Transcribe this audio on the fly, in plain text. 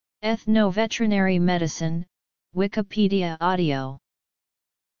Ethnoveterinary medicine, Wikipedia audio.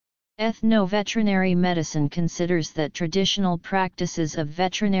 Ethnoveterinary medicine considers that traditional practices of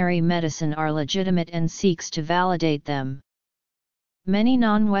veterinary medicine are legitimate and seeks to validate them. Many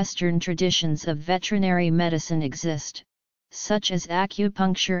non-Western traditions of veterinary medicine exist, such as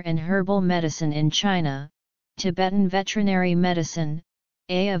acupuncture and herbal medicine in China, Tibetan veterinary medicine,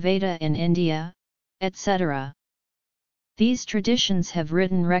 Ayurveda in India, etc. These traditions have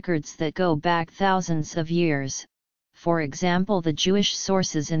written records that go back thousands of years, for example the Jewish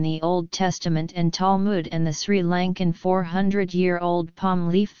sources in the Old Testament and Talmud and the Sri Lankan 400-year-old palm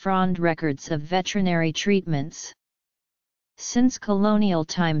leaf frond records of veterinary treatments. Since colonial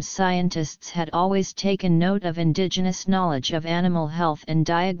times, scientists had always taken note of indigenous knowledge of animal health and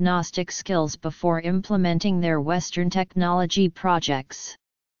diagnostic skills before implementing their Western technology projects.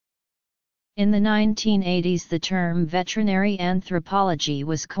 In the 1980s, the term veterinary anthropology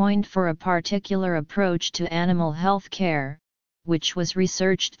was coined for a particular approach to animal health care, which was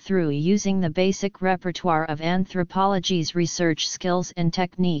researched through using the basic repertoire of anthropology's research skills and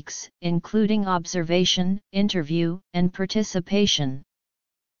techniques, including observation, interview, and participation.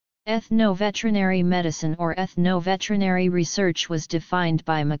 Ethnoveterinary medicine or ethnoveterinary research was defined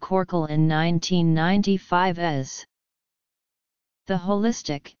by McCorkle in 1995 as the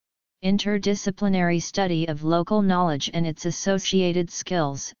holistic, interdisciplinary study of local knowledge and its associated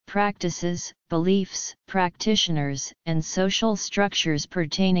skills, practices, beliefs, practitioners, and social structures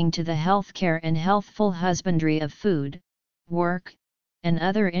pertaining to the healthcare and healthful husbandry of food, work, and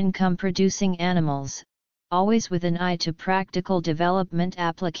other income-producing animals, always with an eye to practical development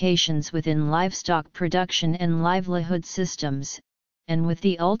applications within livestock production and livelihood systems, and with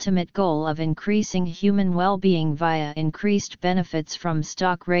the ultimate goal of increasing human well-being via increased benefits from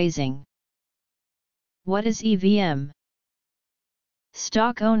stock raising. What is EVM?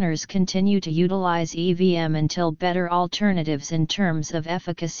 Stock owners continue to utilize EVM until better alternatives in terms of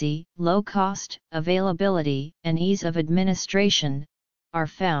efficacy, low cost, availability, and ease of administration are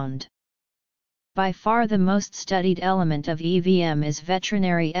found. By far the most studied element of EVM is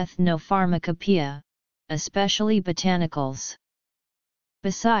veterinary ethnopharmacopoeia, especially botanicals.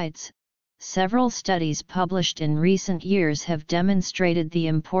 Besides, several studies published in recent years have demonstrated the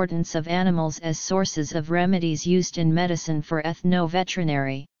importance of animals as sources of remedies used in medicine for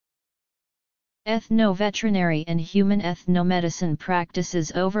ethnoveterinary. Ethnoveterinary and human ethnomedicine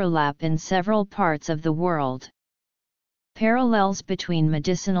practices overlap in several parts of the world. Parallels between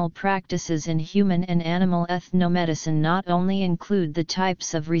medicinal practices in human and animal ethnomedicine not only include the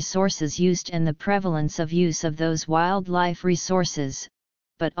types of resources used and the prevalence of use of those wildlife resources,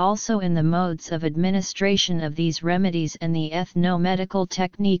 but also in the modes of administration of these remedies and the ethnomedical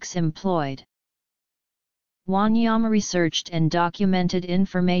techniques employed. Wanyama researched and documented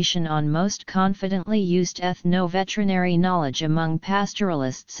information on most confidently used ethnoveterinary knowledge among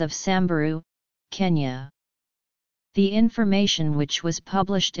pastoralists of Samburu, Kenya. The information, which was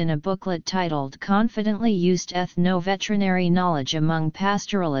published in a booklet titled Confidently Used Ethnoveterinary Knowledge Among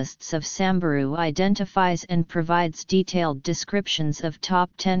Pastoralists of Samburu, identifies and provides detailed descriptions of top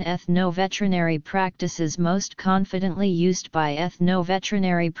 10 ethnoveterinary practices most confidently used by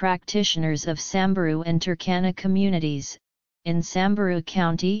ethnoveterinary practitioners of Samburu and Turkana communities, in Samburu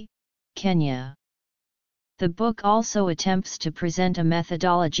County, Kenya. The book also attempts to present a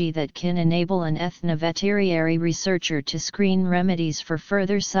methodology that can enable an ethnoveterinary researcher to screen remedies for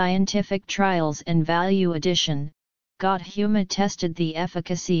further scientific trials and value addition. Godhuma tested the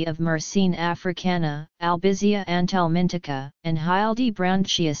efficacy of Myrcene africana, Albizia antelmintica, and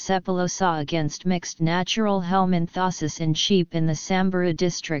Hildebranchia cephalosa against mixed natural helminthosis in sheep in the Samburu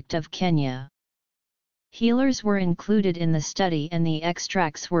district of Kenya. Healers were included in the study and the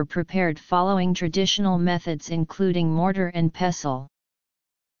extracts were prepared following traditional methods including mortar and pestle.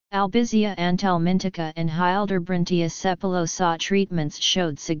 Albizia antelmintica and Hildebranchia cephalosa treatments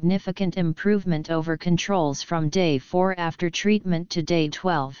showed significant improvement over controls from day 4 after treatment to day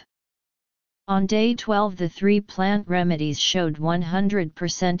 12. On day 12 the three plant remedies showed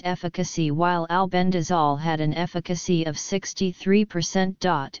 100% efficacy while albendazole had an efficacy of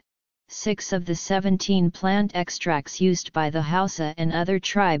 63%. 6 of the 17 plant extracts used by the Hausa and other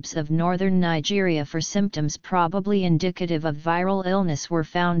tribes of northern Nigeria for symptoms probably indicative of viral illness were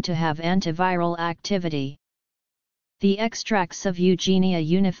found to have antiviral activity. The extracts of Eugenia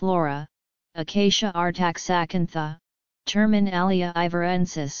uniflora, Acacia artaxacantha, Terminalia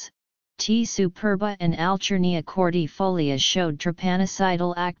ivarensis, T. superba and Alchernia cordifolia showed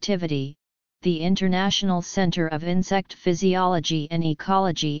trypanocidal activity, the International Center of Insect Physiology and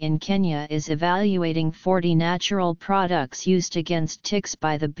Ecology in Kenya is evaluating 40 natural products used against ticks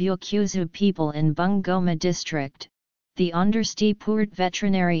by the Bukusu people in Bungoma district. The Onderstepoort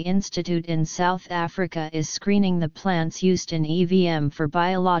Veterinary Institute in South Africa is screening the plants used in EVM for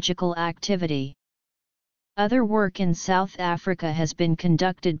biological activity. Other work in South Africa has been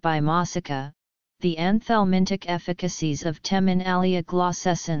conducted by Mosika. The anthelmintic efficacies of Teminalia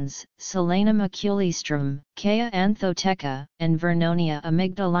glossescens, Solanum aculistrum, Kea anthotheca, and Vernonia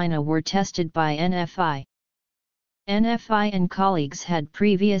amygdalina were tested by NFI. NFI and colleagues had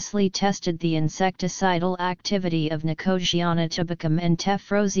previously tested the insecticidal activity of Nicotiana tibicum and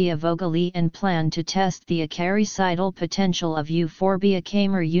Tephrosia vogeli and planned to test the acaricicidal potential of Euphorbia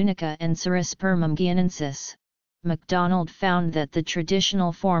camer unica and Ceraspermum guianensis. MacDonald found that the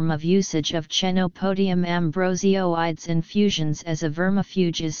traditional form of usage of Chenopodium ambrosiioides infusions as a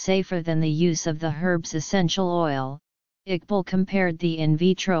vermifuge is safer than the use of the herb's essential oil. Iqbal compared the in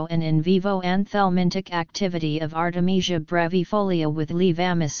vitro and in vivo anthelmintic activity of Artemisia brevifolia with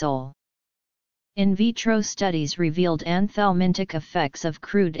levamisole. In vitro studies revealed anthelmintic effects of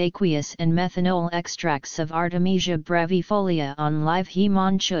crude aqueous and methanol extracts of Artemisia brevifolia on live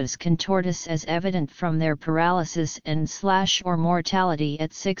Haemonchus contortus as evident from their paralysis and/or mortality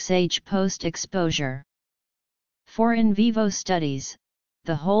at 6H post-exposure. For in vivo studies,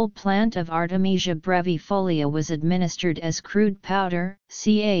 the whole plant of Artemisia brevifolia was administered as crude powder,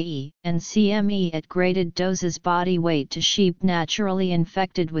 CAE, and CME at graded doses body weight to sheep naturally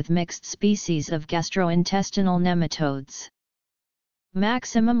infected with mixed species of gastrointestinal nematodes.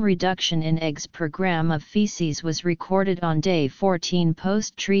 Maximum reduction in eggs per gram of feces was recorded on day 14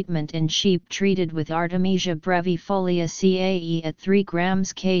 post-treatment in sheep treated with Artemisia brevifolia CAE at 3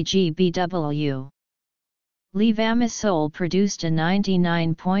 grams kg/BW. Levamisole produced a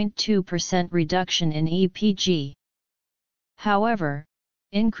 99.2% reduction in EPG. However,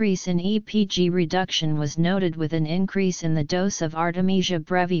 increase in EPG reduction was noted with an increase in the dose of Artemisia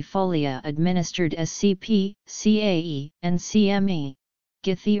brevifolia administered as CP, CAE, and CME.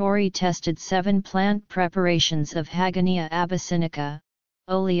 Githeri tested 7 plant preparations of Hagania abyssinica,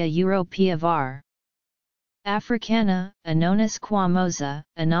 Olea europea var. Africana, Anonis quamosa,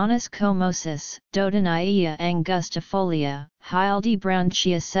 Anonis comosus, Dodoniaea angustifolia,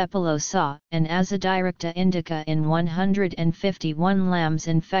 Hildebranchia cepulosa, and Azadiricta indica in 151 lambs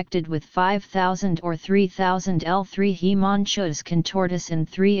infected with 5,000 or 3,000 L3 Haemonchus contortus in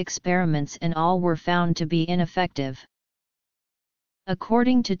 3 experiments, and all were found to be ineffective.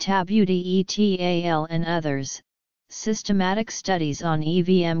 According to Tabuti et al. And others, systematic studies on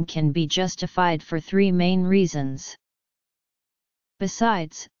EVM can be justified for 3 main reasons.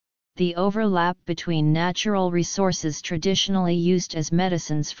 Besides, the overlap between natural resources traditionally used as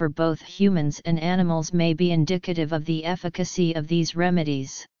medicines for both humans and animals may be indicative of the efficacy of these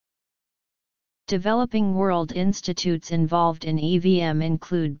remedies. Developing world institutes involved in EVM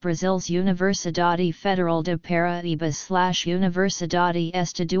include Brazil's Universidade Federal de Paraíba/Universidade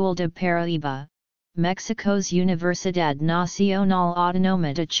Estadual de Paraíba, Mexico's Universidad Nacional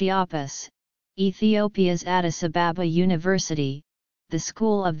Autónoma de Chiapas, Ethiopia's Addis Ababa University, the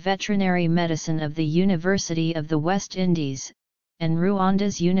School of Veterinary Medicine of the University of the West Indies, and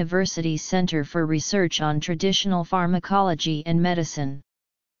Rwanda's University Center for Research on Traditional Pharmacology and Medicine.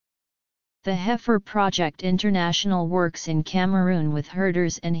 The Heifer Project International works in Cameroon with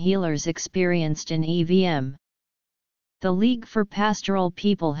herders and healers experienced in EVM. The League for Pastoral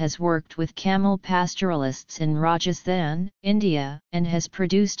People has worked with camel pastoralists in Rajasthan, India, and has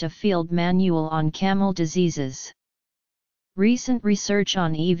produced a field manual on camel diseases. Recent research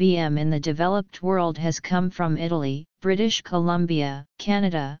on EVM in the developed world has come from Italy, British Columbia,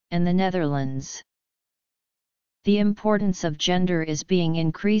 Canada, and the Netherlands. The importance of gender is being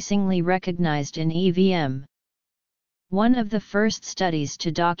increasingly recognized in EVM. One of the first studies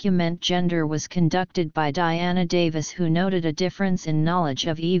to document gender was conducted by Diana Davis, who noted a difference in knowledge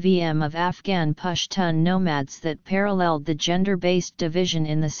of EVM of Afghan Pashtun nomads that paralleled the gender-based division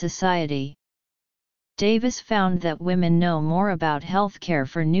in the society. Davis found that women know more about healthcare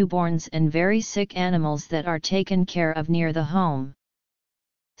for newborns and very sick animals that are taken care of near the home.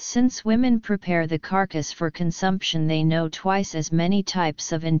 Since women prepare the carcass for consumption, they know twice as many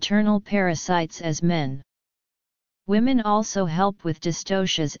types of internal parasites as men. Women also help with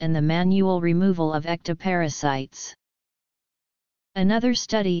dystocias and the manual removal of ectoparasites. Another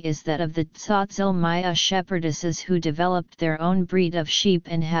study is that of the Tsotzilmaya shepherdesses who developed their own breed of sheep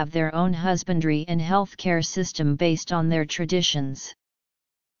and have their own husbandry and healthcare system based on their traditions.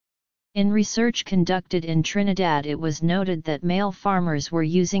 In research conducted in Trinidad, it was noted that male farmers were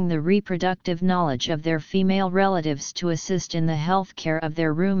using the reproductive knowledge of their female relatives to assist in the healthcare of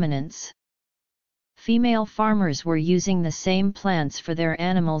their ruminants. Female farmers were using the same plants for their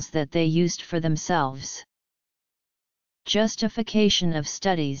animals that they used for themselves. Justification of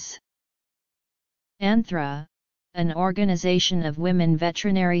studies. ANTHRA, an organization of women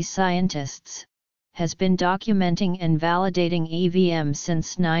veterinary scientists, has been documenting and validating EVM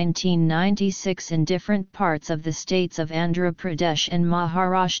since 1996 in different parts of the states of Andhra Pradesh and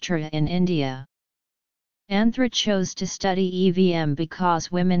Maharashtra in India. ANTHRA chose to study EVM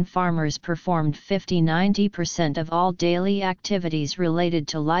because women farmers performed 50–90% of all daily activities related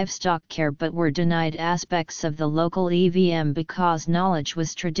to livestock care but were denied aspects of the local EVM because knowledge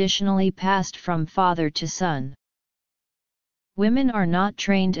was traditionally passed from father to son. Women are not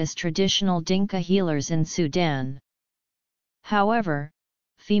trained as traditional Dinka healers in Sudan. However,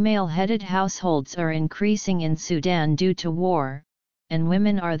 female-headed households are increasing in Sudan due to war, and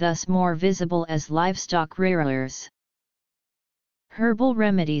women are thus more visible as livestock rearers. Herbal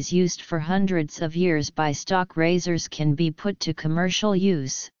remedies used for hundreds of years by stock raisers can be put to commercial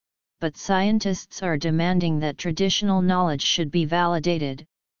use, but scientists are demanding that traditional knowledge should be validated,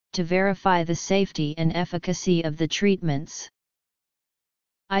 to verify the safety and efficacy of the treatments.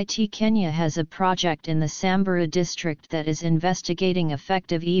 IT Kenya has a project in the Samburu district that is investigating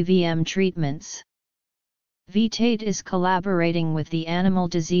effective EVM treatments. VTAID is collaborating with the Animal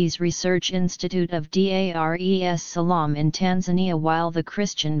Disease Research Institute of Dar es Salaam in Tanzania while the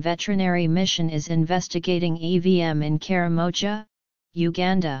Christian Veterinary Mission is investigating EVM in Karamoja,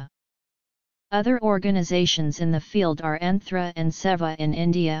 Uganda. Other organizations in the field are ANTHRA and SEVA in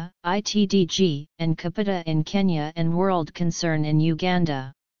India, ITDG and CAPITA in Kenya and World Concern in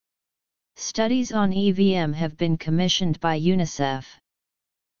Uganda. Studies on EVM have been commissioned by UNICEF.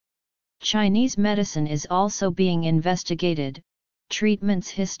 Chinese medicine is also being investigated. Treatments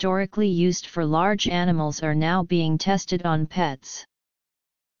historically used for large animals are now being tested on pets.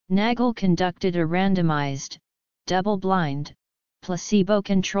 Nagel conducted a randomized, double-blind,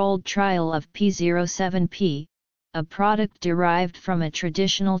 placebo-controlled trial of P07P, a product derived from a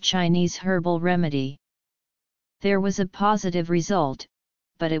traditional Chinese herbal remedy. There was a positive result,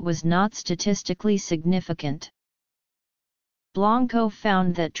 but it was not statistically significant. Blanco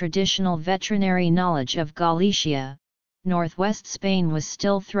found that traditional veterinary knowledge of Galicia, northwest Spain was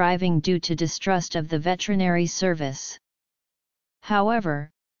still thriving due to distrust of the veterinary service. However,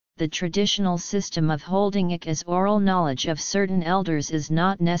 the traditional system of holding it as oral knowledge of certain elders is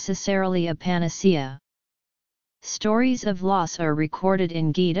not necessarily a panacea. Stories of loss are recorded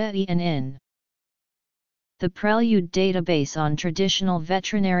in Gita and in the Prelude database on traditional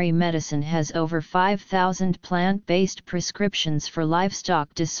veterinary medicine has over 5,000 plant-based prescriptions for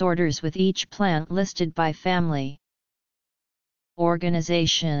livestock disorders with each plant listed by family.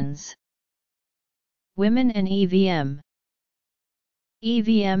 Organizations. Women and EVM.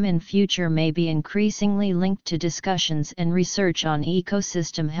 EVM in future may be increasingly linked to discussions and research on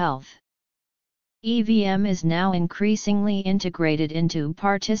ecosystem health. EVM is now increasingly integrated into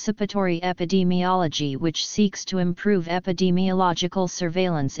participatory epidemiology, which seeks to improve epidemiological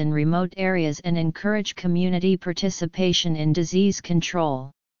surveillance in remote areas and encourage community participation in disease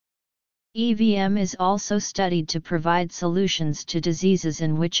control. EVM is also studied to provide solutions to diseases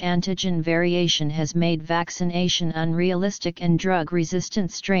in which antigen variation has made vaccination unrealistic and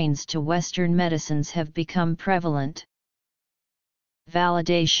drug-resistant strains to Western medicines have become prevalent.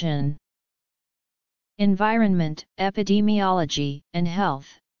 Validation. Environment, epidemiology, and health.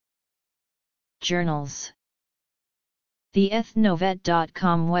 Journals. The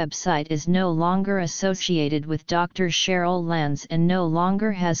Ethnovet.com website is no longer associated with Dr. Cheryl Lands and no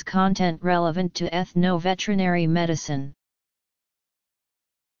longer has content relevant to ethnoveterinary medicine.